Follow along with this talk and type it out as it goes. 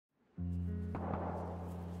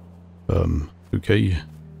Okay.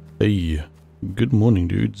 Hey, good morning,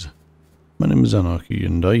 dudes. My name is Anarchy,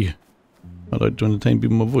 and I'd like to entertain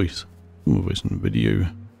people with my voice. My voice in a video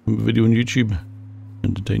on YouTube.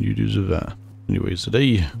 Entertain you dudes with that. Anyways,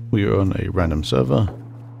 today we are on a random server.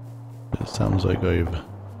 It sounds like I've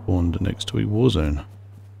spawned next to a war zone.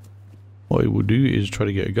 What I will do is try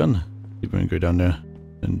to get a gun. See if we can go down there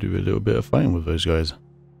and do a little bit of fighting with those guys.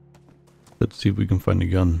 Let's see if we can find a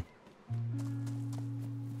gun.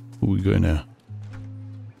 What we got in there?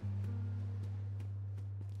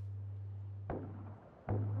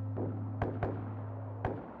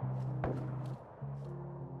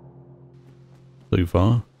 So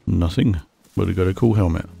far, nothing. But I got a cool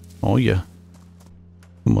helmet. Oh yeah.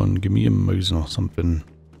 Come on, give me a Mosin or something.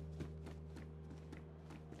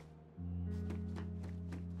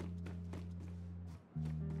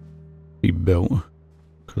 A belt.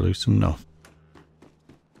 Close enough.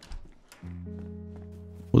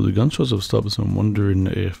 Well, the gunshots have stopped, so I'm wondering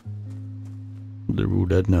if they're all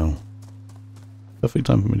dead now. Perfect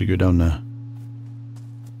time for me to go down there.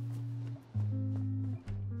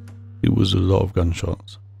 It was a lot of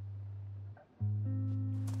gunshots.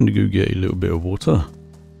 I'm gonna go get a little bit of water.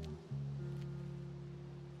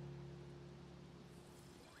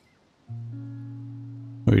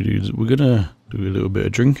 Alright dudes, we're gonna do a little bit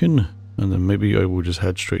of drinking, and then maybe I will just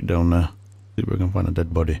head straight down there. See if I can find a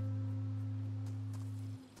dead body.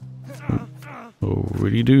 Oh,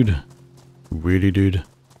 really dude? Really dude?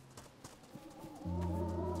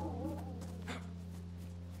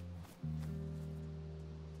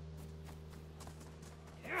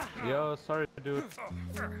 Yo, sorry dude.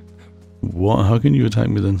 What? How can you attack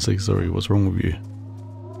me then say sorry? What's wrong with you?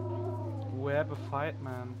 We have a fight,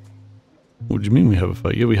 man. What do you mean we have a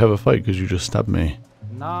fight? Yeah, we have a fight because you just stabbed me.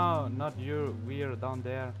 No, not you. We are down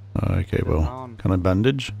there. Okay, well, down. can I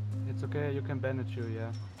bandage? It's okay, you can bandage you,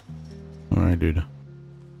 yeah. Alright, dude.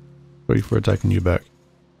 Sorry for attacking you back.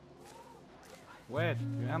 Wait,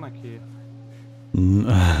 you anarchy.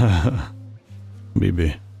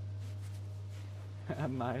 Maybe.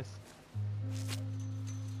 Nice.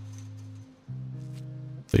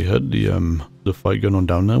 They heard the fight going on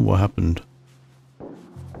down there. What happened?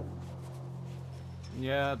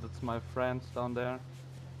 Yeah, that's my friends down there.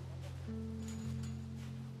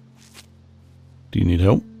 Do you need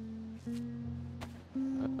help?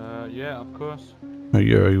 Yeah, of course. Oh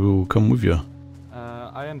yeah, I will come with you.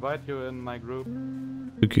 I invite you in my group.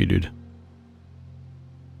 Okay, dude.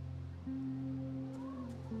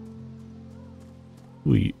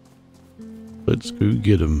 Sweet. Let's go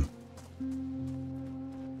get him.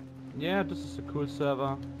 Yeah, this is a cool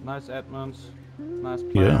server. Nice admins. Nice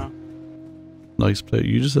player. Yeah. Nice player.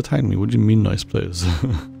 You just attacked me. What do you mean nice players?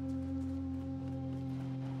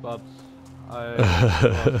 But I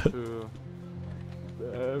want to...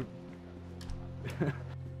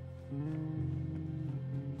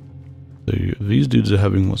 So these dudes are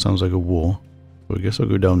having what sounds like a war. So I guess I'll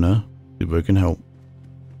go down there. See if I can help.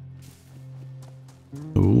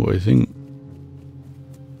 Oh, I think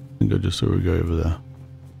I just saw a guy over there.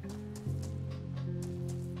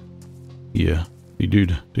 Yeah. Hey,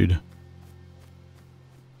 dude. This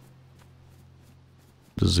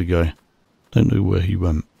is a guy. Don't know where he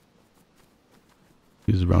went.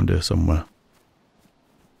 He's around here somewhere.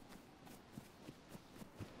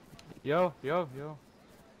 Yo.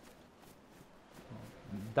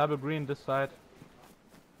 Double green this side.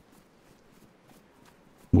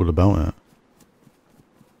 What about it?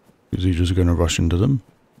 Is he just gonna rush into them?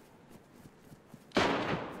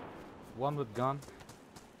 One with gun.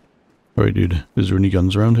 Alright dude, is there any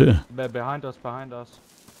guns around here? Behind us.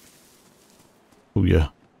 Oh yeah.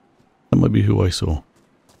 That might be who I saw.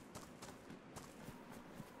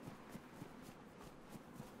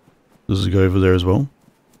 There's a guy over there as well.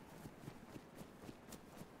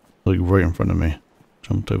 Like right in front of me.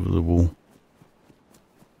 Jumped over the wall.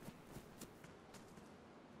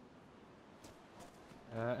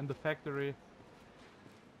 In the factory.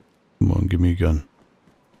 Come on, give me a gun.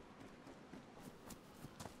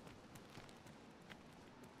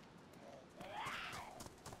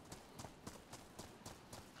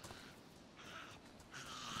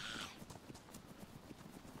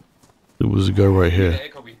 There was a guy right here.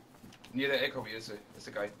 Near the LKW is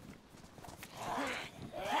a guy.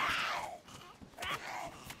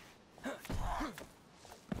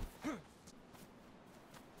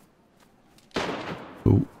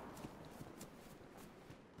 Oh.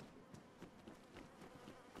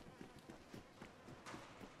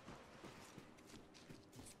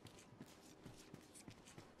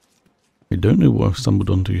 I don't know what I've stumbled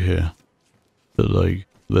onto here, but like,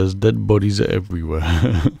 there's dead bodies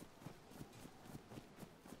everywhere.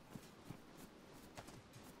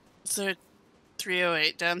 Is there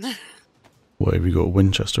 308 down there? What, have you got a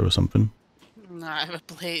Winchester or something? No, I have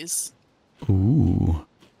a blaze. Ooh,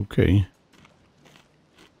 okay.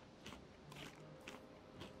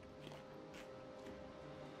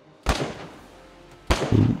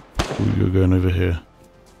 Ooh, you're going over here.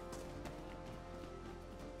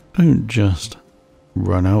 Don't just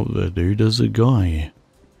run out there, dude. There's a guy.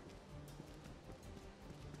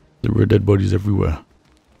 There were dead bodies everywhere.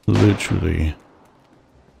 Literally.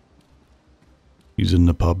 He's in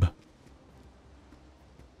the pub.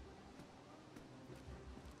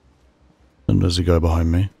 And there's a guy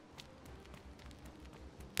behind me.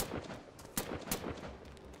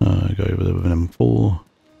 I go over there with an M4.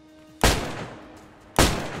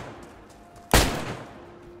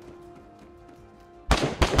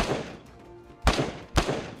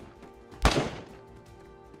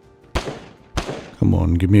 Come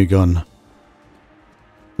on, give me a gun.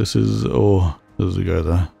 This is... oh, there's a guy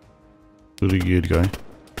there. Really good guy.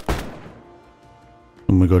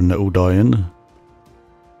 Oh my god, nettle dying.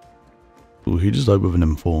 Oh, he just died with an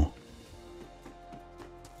M4.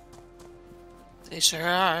 They sure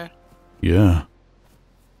are. Yeah.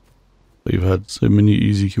 They've had so many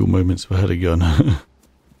easy kill moments if I had a gun.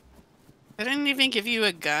 They didn't even give you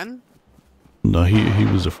a gun? No, he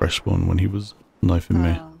was a fresh spawn when he was knifing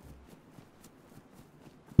me. Oh.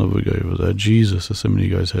 Another guy over there. Jesus, there's so many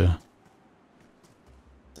guys here.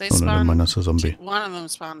 They Oh no, never spawned. mind, that's a zombie. One of them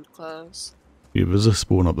spawned close. Yeah, there's a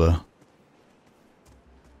spawn up there.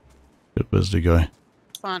 Yep, there's the guy.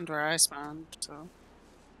 Spawned where I spawned, so.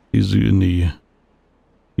 He's looting the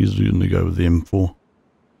guy with the M4.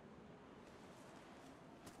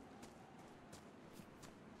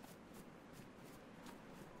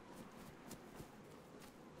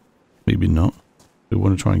 Maybe not. They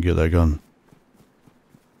want to try and get that gun.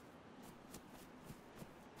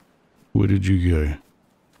 Where did you go?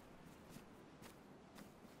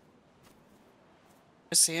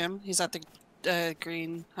 I see him. He's at the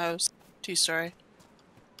green house. 2-story.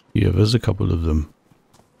 Yeah, there's a couple of them.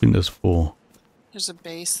 I think there's 4. There's a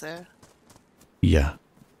base there. Yeah.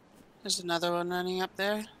 There's another one running up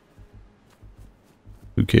there.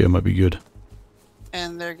 Okay, it might be good.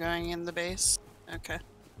 And they're going in the base. Okay.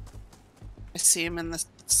 I see him in the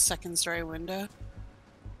 2nd-story window.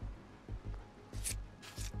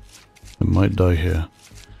 I might die here.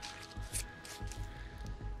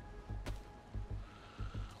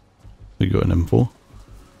 We got an M4.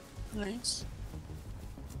 Nice.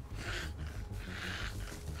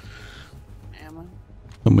 Ammo.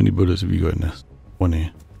 How many bullets have you got in this?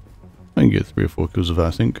 20. I can get 3 or 4 kills of that,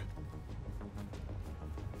 I think.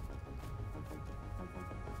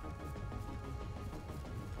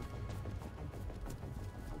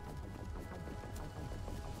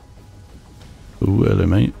 Ooh, hello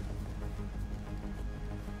mate.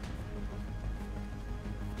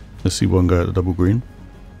 I see one guy at the double green.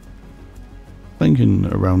 Thinking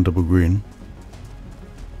around double green.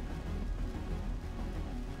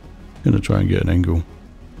 Gonna try and get an angle.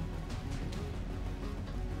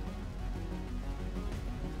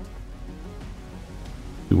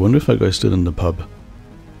 I wonder if that guy's still in the pub.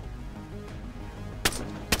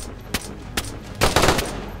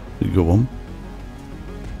 You got one.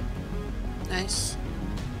 Nice.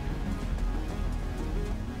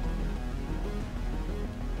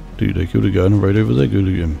 Dude, I killed a guy right over there. Go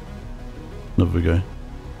loot him. Another guy.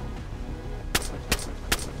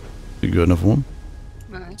 You got another one.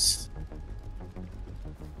 Nice.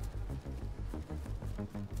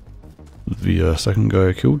 The second guy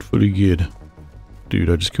I killed, fully geared. Dude,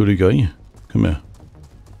 I just killed a guy. Come here.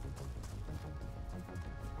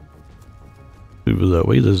 Over that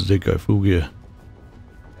way, there's a dead guy, full gear.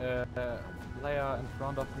 Player in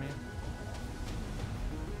front of me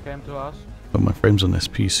came to us. Oh, my frame's on this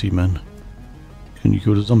PC, man. Can you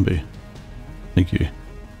kill the zombie? Thank you.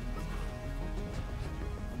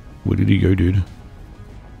 Where did he go, dude?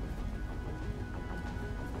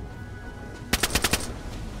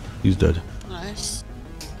 He's dead. Nice.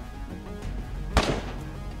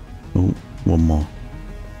 Oh, one more.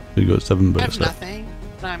 We got 7 I have bullets left. nothing,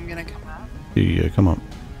 but I'm gonna come out. Yeah, come on.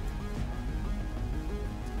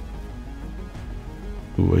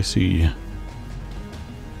 Oh, I see.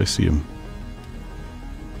 I see him.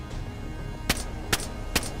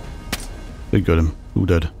 They got him. All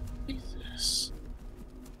dead. Jesus.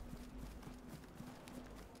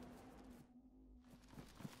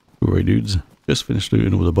 Alright, dudes. Just finished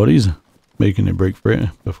looting all the bodies. Making a break for it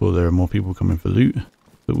before there are more people coming for loot.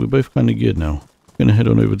 But we're both kind of geared now. Gonna head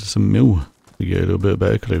on over to some mill to get a little bit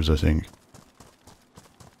better clothes, I think.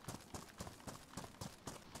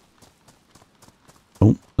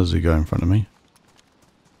 Oh, there's a guy in front of me.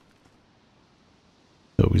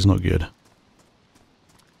 he's not good.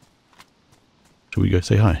 Shall we go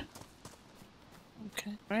say hi?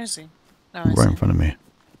 Okay. Where is he? Oh, I Right see in him. front of me.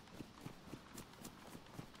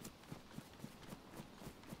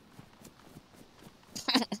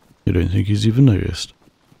 I don't think he's even noticed.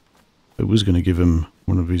 I was going to give him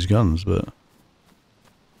one of his guns, but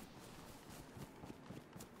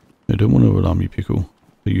I don't want to alarm you, Pickle,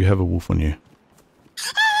 but you have a wolf on you.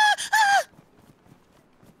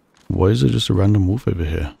 Why is there just a random wolf over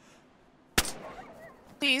here?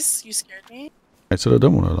 Please, you scared me. I said I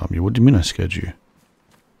don't want to alarm you. What do you mean I scared you?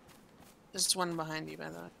 There's one behind you, by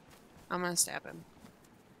the way. I'm gonna stab him.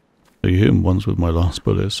 I hit him once with my last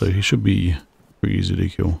bullet, so he should be pretty easy to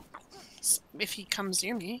kill. If he comes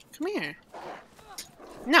near me, come here.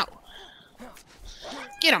 No.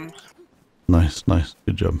 Get him. Nice, nice.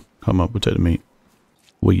 Good job. Come up, we'll take the meat.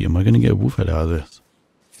 Wait, am I going to get a wolf head out of this?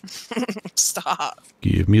 Stop.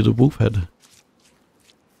 Give me the wolf head.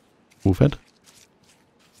 Wolf head?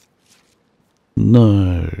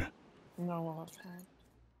 No. No wolf head.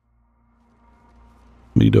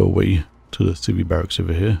 Made our way to the civvy barracks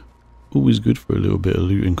over here. Always good for a little bit of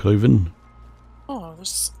loot and clothing. Oh,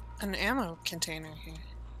 there's an ammo container here.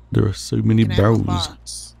 There are so many An ammo barrels.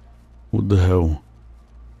 box. What the hell?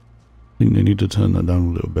 I think they need to turn that down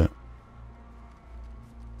a little bit.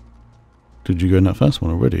 Did you go in that first one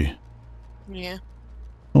already? Yeah.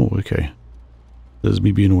 Oh, okay. There's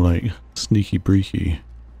me being all like sneaky breaky.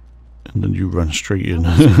 And then you run straight in.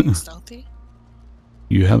 I was being stealthy.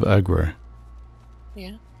 You have aggro.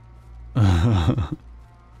 Yeah.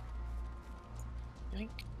 Yoink.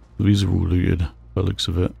 These are all looted, by the looks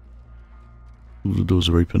of it. All the doors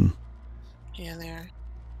are open. Yeah, they are.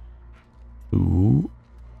 Ooh,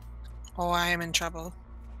 Oh, I am in trouble.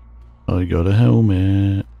 I got a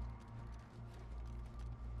helmet.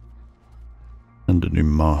 And a new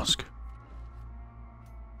mask.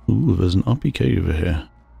 Ooh, there's an RPK over here.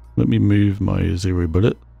 Let me move my 0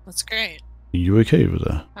 bullet. That's great. Are you okay over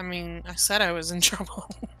there? I mean, I said I was in trouble.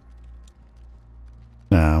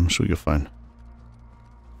 Nah, I'm sure you're fine.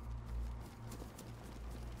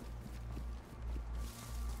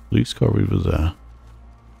 Police car over there.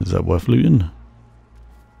 Is that worth looting?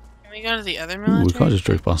 Can we go to the other Ooh, military? a car just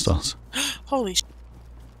drove past us. Holy sh!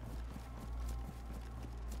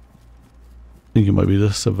 I think it might be the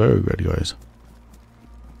Severo grad guys.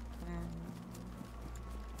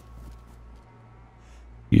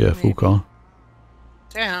 Yeah, full Maybe. car.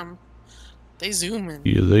 Damn. They zoom in.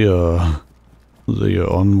 Yeah, they are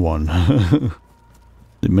on one.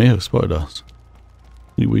 They may have spotted us.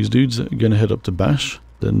 Anyways, dudes, gonna head up to Bash,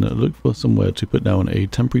 then look for somewhere to put down a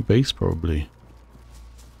temporary base, probably.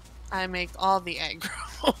 I make all the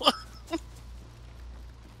aggro.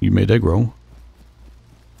 You made egg roll.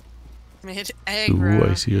 Made Ooh,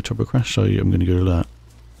 aggro. I see a chopper crash site. I'm gonna go to that.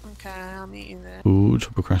 Okay, I'll meet you there. Ooh,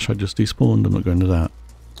 chopper crash site just despawned. I'm not going to that.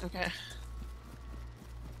 Okay.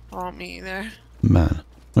 I won't meet you there. Man,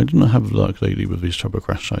 I do not have luck lately with these chopper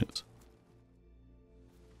crash sites.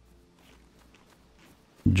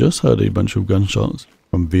 Just heard a bunch of gunshots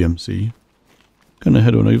from VMC. Gonna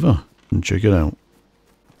head on over and check it out.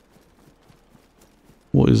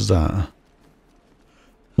 What is that?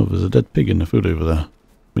 Oh, there's a dead pig in the field over there.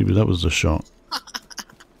 Maybe that was the shot.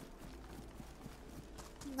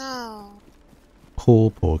 No.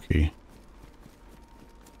 Poor Porky.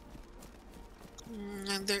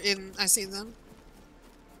 And they're in. I see them.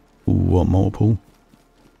 Ooh, what, multiple?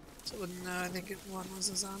 So no, I think one was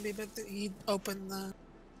a zombie, but he opened the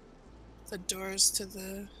doors to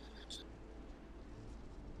the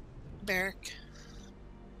barrack.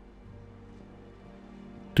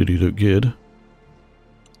 Did he look good?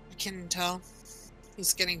 I can tell.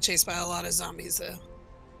 He's getting chased by a lot of zombies, though.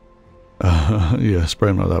 Yeah,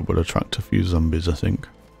 spraying like that would attract a few zombies, I think.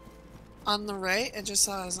 On the right, I just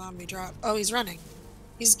saw a zombie drop. Oh, he's running.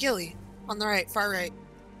 He's Gilly. On the right, far right.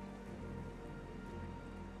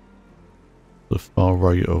 The far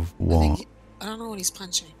right of what? I don't know what he's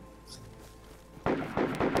punching.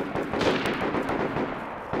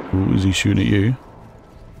 Ooh, is he shooting at you?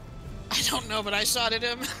 I don't know, but I shot at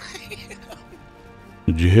him.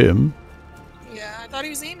 Did you hit him? Yeah, I thought he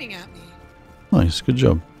was aiming at me. Nice, good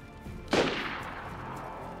job.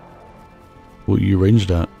 What are you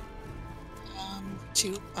ranged at?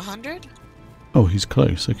 To 100? Oh, he's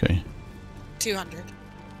close, okay. 200.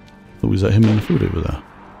 Oh, was that him in the field over there?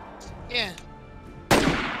 Yeah.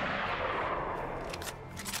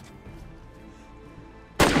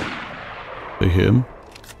 They hit him.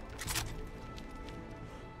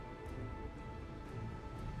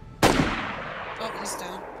 Oh, he's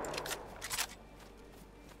down. I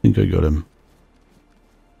think I got him.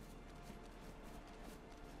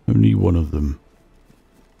 Only one of them.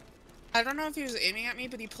 I don't know if he was aiming at me,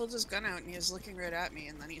 but he pulled his gun out and he was looking right at me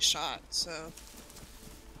and then he shot, so...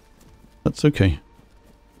 That's okay.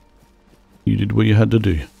 You did what you had to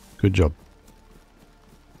do. Good job.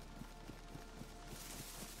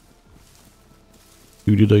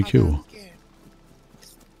 Who did I kill?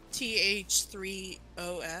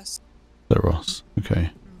 TH3OS. They're us.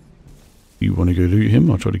 Okay. You want to go loot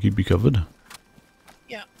him? I'll try to keep you covered.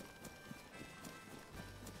 Yeah.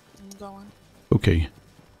 I'm going. Okay.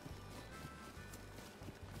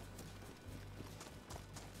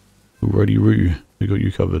 Alrighty, Roo. I got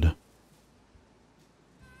you covered.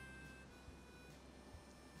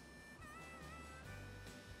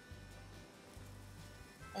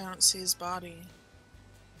 I don't see his body.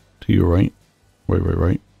 To your right.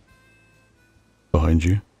 Right. Behind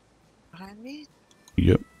you. Behind me?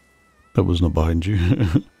 Yep. That was not behind you.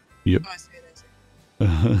 Yep. Oh, I see it, I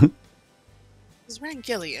see it. He's wearing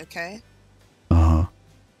ghillie, okay? Uh-huh.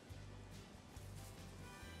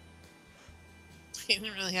 He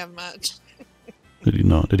didn't really have much. Did he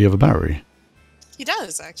not? Did he have a battery? He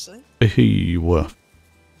does, actually. Hey, you were.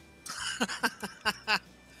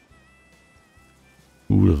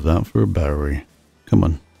 All of that for a battery. Come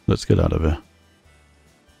on, let's get out of here.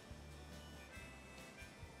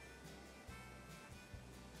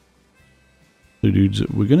 So dudes,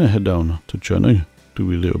 we're gonna head down to Cherno,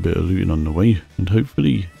 do a little bit of looting on the way, and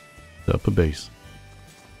hopefully set up a base.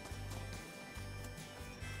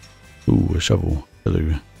 Ooh, a shovel.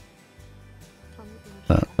 Hello.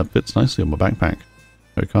 That fits nicely on my backpack.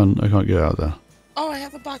 I can't get out of there. Oh, I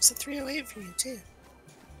have a box of 308 for you too.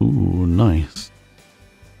 Ooh, nice.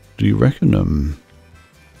 Do you reckon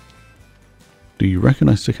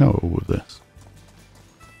I stick out with this?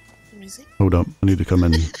 Let me see. Hold up, I need to come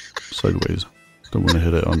in sideways. Don't want to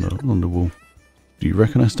hit it on the wall. Do you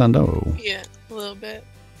reckon I stand out at all? Yeah, a little bit.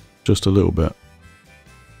 Just a little bit.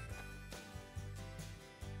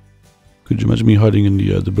 Could you imagine me hiding in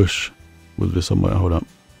the bush with this on my hold up?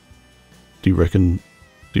 Do you reckon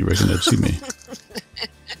they'd see me?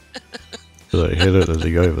 Did I hit it as I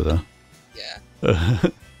go over there? Yeah.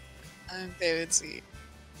 I think they would see.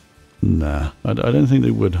 Nah, I don't think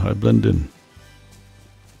they would. I blend in.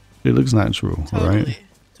 It looks natural, alright?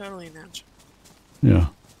 Totally natural. Yeah.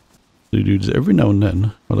 So dudes, every now and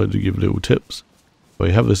then, I like to give little tips. So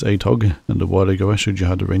I have this ATOG, and a while ago I showed you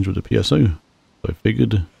how to range with the PSO. So I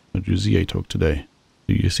figured I'd use the ATOG today.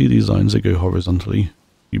 So you see these lines that go horizontally?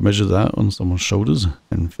 You measure that on someone's shoulders,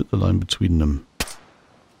 and fit the line between them.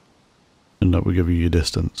 And that will give you your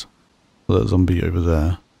distance. So that zombie over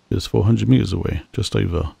there is 400 meters away, just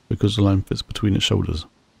over, because the line fits between its shoulders.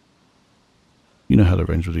 You know how to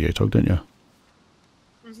range with the ATOG, don't you?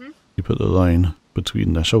 Mm-hmm. You put the line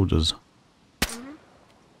between their shoulders. Mm-hmm.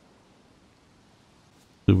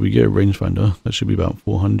 So if we get a rangefinder, that should be about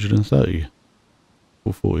 430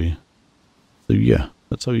 or 40. So yeah,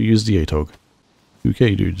 that's how you use the ATOG.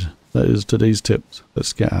 Okay dudes, that is today's tips.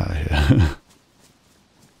 Let's get out of here.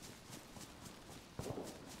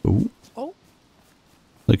 Oh. Oh.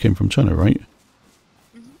 They came from China, right?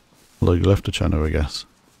 Mm-hmm. Well, they left to China, I guess.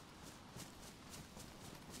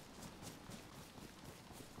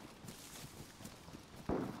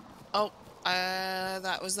 Oh,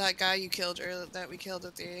 that was that guy you killed earlier, that we killed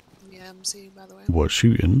at the MC, by the way. What,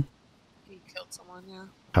 shooting? He killed someone, yeah.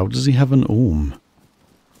 How does he have an orm?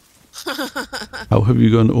 How have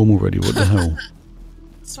you got an orm already? What the hell?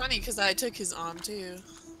 It's funny because I took his arm too.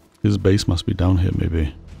 His base must be down here,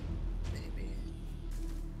 maybe. Maybe.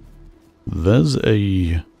 There's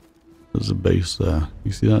a base there.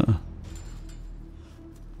 You see that?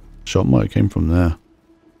 Shot might have came from there.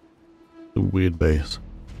 A weird base.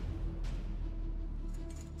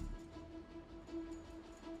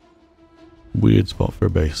 Weird spot for a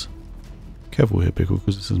base. Careful here, Pickle,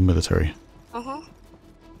 because this is military. Uh-huh.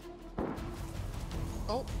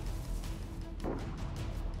 Oh.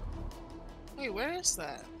 Wait, where is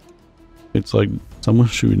that? It's like someone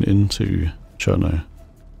shooting into Cherno.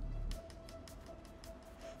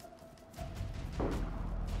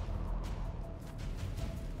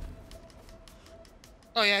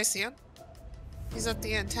 Oh yeah, I see him. He's at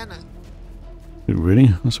the antenna. Really?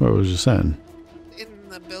 That's what I was just saying. In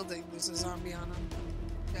the building, there's a zombie on him.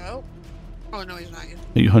 No? Oh no, he's not in.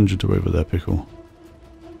 800 to over there, Pickle.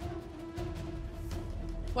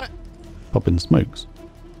 What? Popping smokes.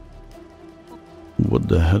 What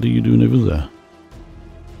the hell are you doing over there?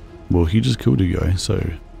 Well, he just killed a guy, so...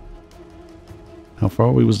 How far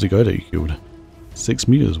away was the guy that he killed? 6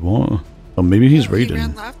 meters, what? Oh, maybe he's He raiding.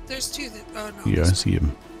 ran left. There's two that... Oh no. Yeah, I see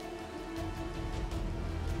him.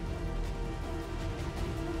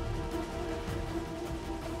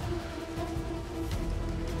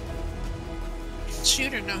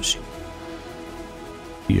 shoot or no shoot?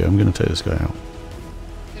 Yeah, I'm gonna take this guy out.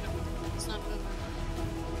 Hit him. It's not moving.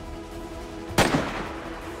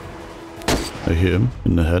 I hit him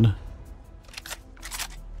in the head.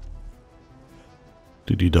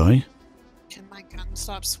 Did he die? Can my gun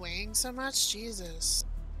stop swaying so much? Jesus.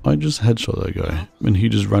 I just headshot that guy, and he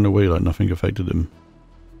just ran away like nothing affected him.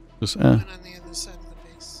 Just, Went on the other side of the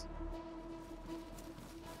base.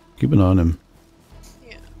 keep an eye on him.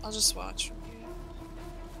 Yeah, I'll just watch from here.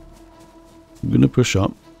 I'm gonna push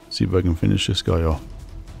up, see if I can finish this guy off.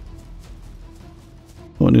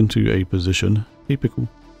 On into a position. Hey, Pickle.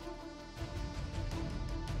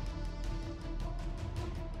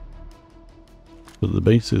 But the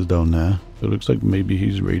base is down there. It looks like maybe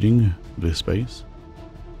he's raiding this base.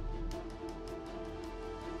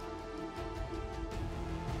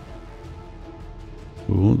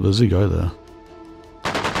 Oh, there's a guy there.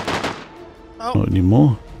 Oh. Not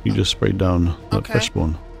anymore. He just sprayed down that Okay. fish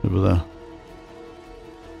spawn over there.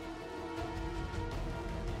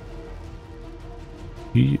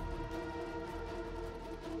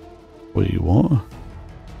 Wait, what?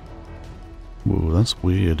 Whoa, that's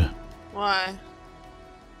weird. Why?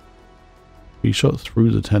 He shot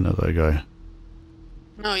through the tent at that guy.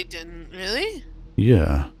 No, he didn't. Really?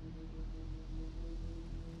 Yeah.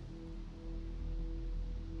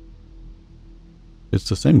 It's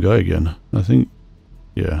the same guy again. I think,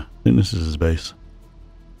 yeah, I think this is his base.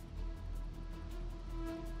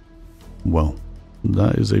 Well,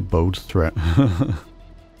 that is a bold threat.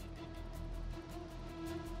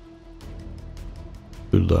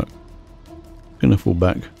 Good luck. Gonna fall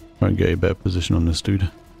back, try and get a better position on this dude.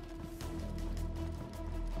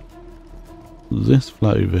 This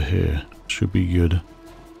flat over here should be good.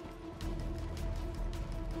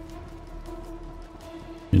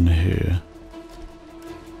 In here.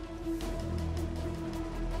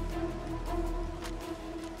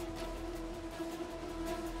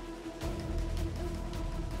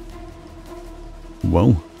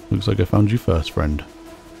 Well, looks like I found you first, friend.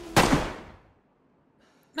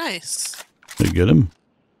 Nice. Did you get him?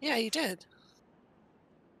 Yeah, you did.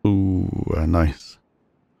 Ooh, nice.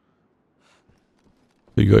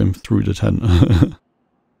 You got him through the tent.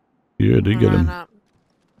 Yeah, did get him. Up.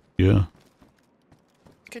 Yeah,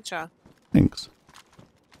 Good job. thanks.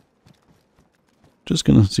 Just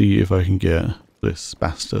gonna see if I can get this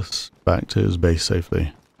Spastus back to his base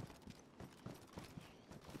safely.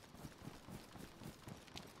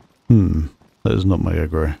 That is not my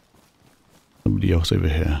aggro. Somebody else over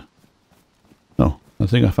here. Oh, I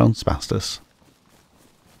think I found Spastus.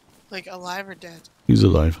 Like alive or dead? He's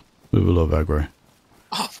alive, with a lot of aggro.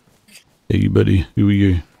 Oh. Hey buddy, who are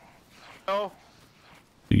you? Oh,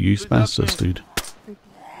 Are you Who's that Spastus, thing? dude?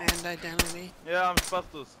 And identity. yeah, I'm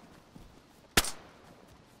Spastus.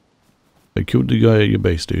 I killed the guy at your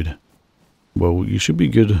base, dude. Well, you should be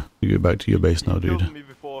good to go back to your base now, He dude. killed me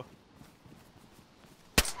before.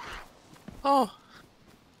 Oh.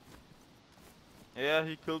 Yeah,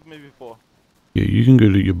 he killed me before. Yeah, you can go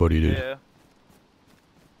loot your body, dude. Yeah.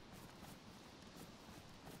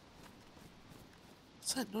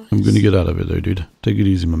 What's that noise? I'm gonna get out of it though, dude. Take it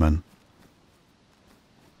easy, my man.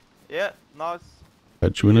 Yeah, nice.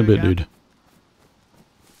 Catch you in a You bit, again. dude.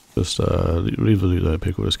 Just, leave the loot there,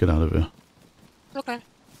 Pickle. Let's get out of here. Okay.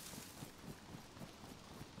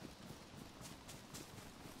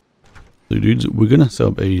 So, dudes, we're gonna set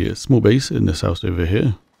up a small base in this house over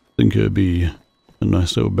here. I think it would be a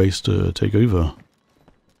nice little base to take over.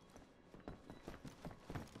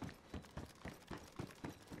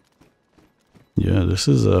 Yeah, this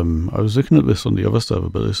is, I was looking at this on the other server,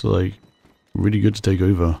 but this is, like, really good to take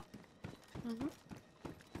over.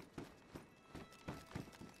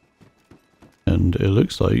 And it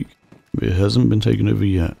looks like it hasn't been taken over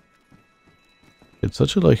yet. It's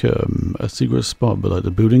such a secret spot, but like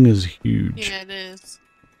the building is huge. Yeah, it is.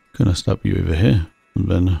 Gonna stop you over here and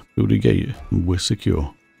then build a gate and we're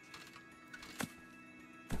secure.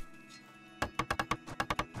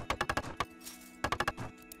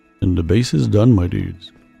 And the base is done, my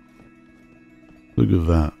dudes. Look at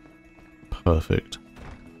that. Perfect.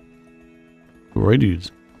 Alright,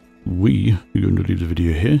 dudes. We are going to leave the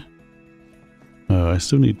video here. I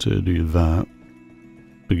still need to do that.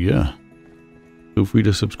 But yeah. Feel free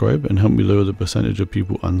to subscribe and help me lower the percentage of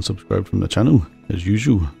people unsubscribed from the channel. As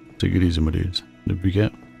usual, take it easy, my dudes. Don't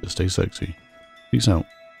forget to stay sexy. Peace out.